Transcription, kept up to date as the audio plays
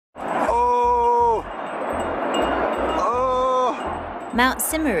Mount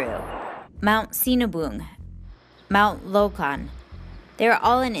Semeru, Mount Sinabung, Mount Lokan. They are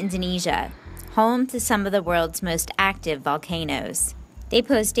all in Indonesia, home to some of the world's most active volcanoes. They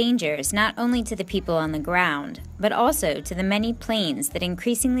pose dangers not only to the people on the ground, but also to the many planes that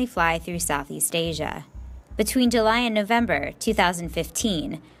increasingly fly through Southeast Asia. Between July and November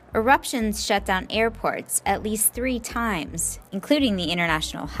 2015, eruptions shut down airports at least 3 times, including the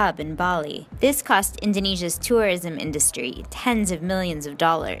international hub in Bali. This cost Indonesia's tourism industry tens of millions of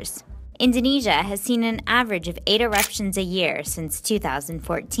dollars. Indonesia has seen an average of 8 eruptions a year since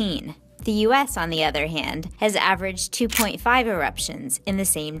 2014. The US, on the other hand, has averaged 2.5 eruptions in the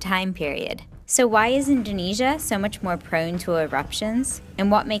same time period. So why is Indonesia so much more prone to eruptions, and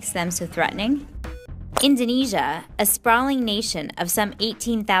what makes them so threatening? Indonesia, a sprawling nation of some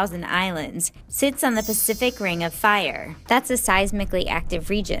 18,000 islands, sits on the Pacific Ring of Fire. That's a seismically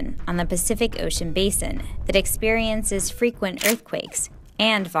active region on the Pacific Ocean basin that experiences frequent earthquakes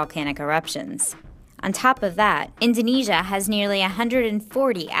and volcanic eruptions. On top of that, Indonesia has nearly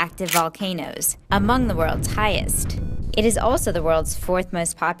 140 active volcanoes, among the world's highest. It is also the world's 4th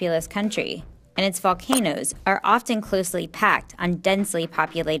most populous country, and its volcanoes are often closely packed on densely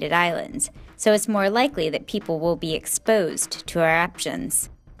populated islands, so it's more likely that people will be exposed to eruptions.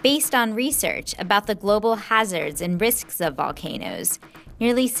 Based on research about the global hazards and risks of volcanoes,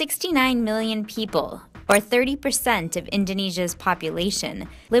 nearly 69 million people, or 30% of Indonesia's population,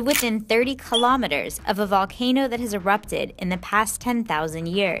 live within 30 kilometers of a volcano that has erupted in the past 10,000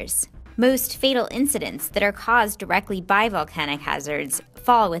 years. Most fatal incidents that are caused directly by volcanic hazards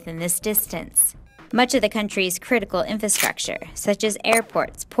fall within this distance. Much of the country's critical infrastructure, such as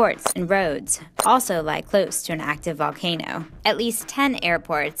airports, ports, and roads, also lie close to an active volcano. At least 10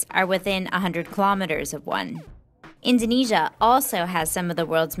 airports are within 100 kilometers of one. Indonesia also has some of the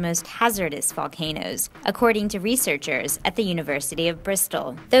world's most hazardous volcanoes, according to researchers at the University of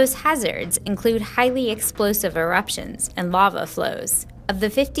Bristol. Those hazards include highly explosive eruptions and lava flows. Of the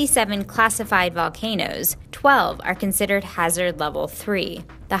 57 classified volcanoes, 12 are considered hazard level 3,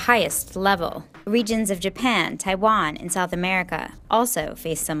 the highest level. Regions of Japan, Taiwan, and South America also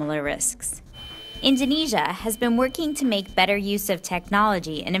face similar risks. Indonesia has been working to make better use of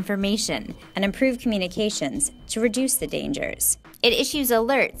technology and information and improve communications to reduce the dangers. It issues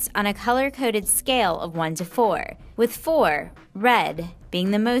alerts on a color-coded scale of 1 to 4, with 4, red, being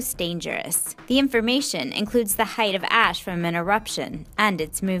the most dangerous. The information includes the height of ash from an eruption and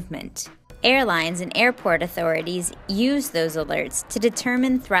its movement. Airlines and airport authorities use those alerts to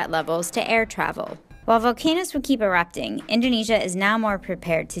determine threat levels to air travel. While volcanoes will keep erupting, Indonesia is now more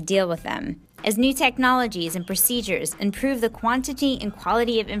prepared to deal with them. As new technologies and procedures improve the quantity and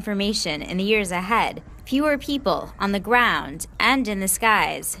quality of information in the years ahead, fewer people on the ground and in the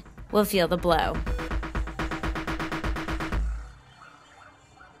skies will feel the blow.